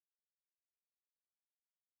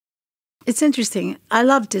It's interesting. I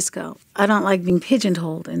love disco. I don't like being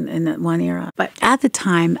pigeonholed in that one era. But at the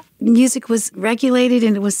time, music was regulated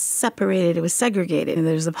and it was separated. It was segregated. And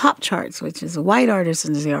there's the pop charts, which is a white artist,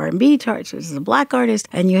 and there's the R&B charts, which is a black artist.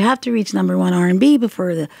 And you have to reach number one R&B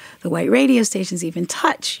before the white radio stations even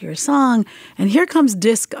touch your song. And here comes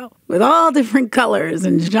disco with all different colors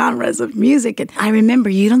and genres of music. And I remember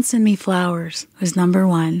You Don't Send Me Flowers was number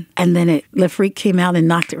one. And then Le Freak came out and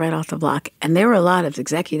knocked it right off the block. And there were a lot of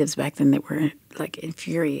executives back then that were like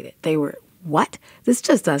infuriated. They were, what? This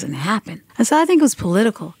just doesn't happen. And so I think it was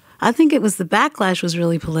political. I think it was the backlash was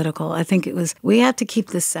really political. I think it was, we have to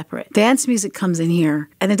keep this separate. Dance music comes in here,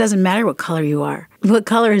 and it doesn't matter what color you are. What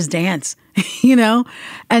color is dance, you know?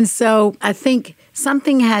 And so I think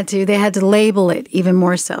they had to label it even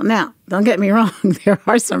more so. Now, don't get me wrong, there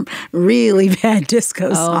are some really bad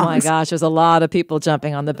disco songs. Oh my gosh, there's a lot of people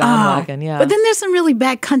jumping on the bandwagon, yeah. But then there's some really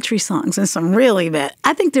bad country songs and some really bad.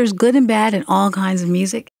 I think there's good and bad in all kinds of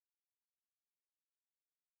music.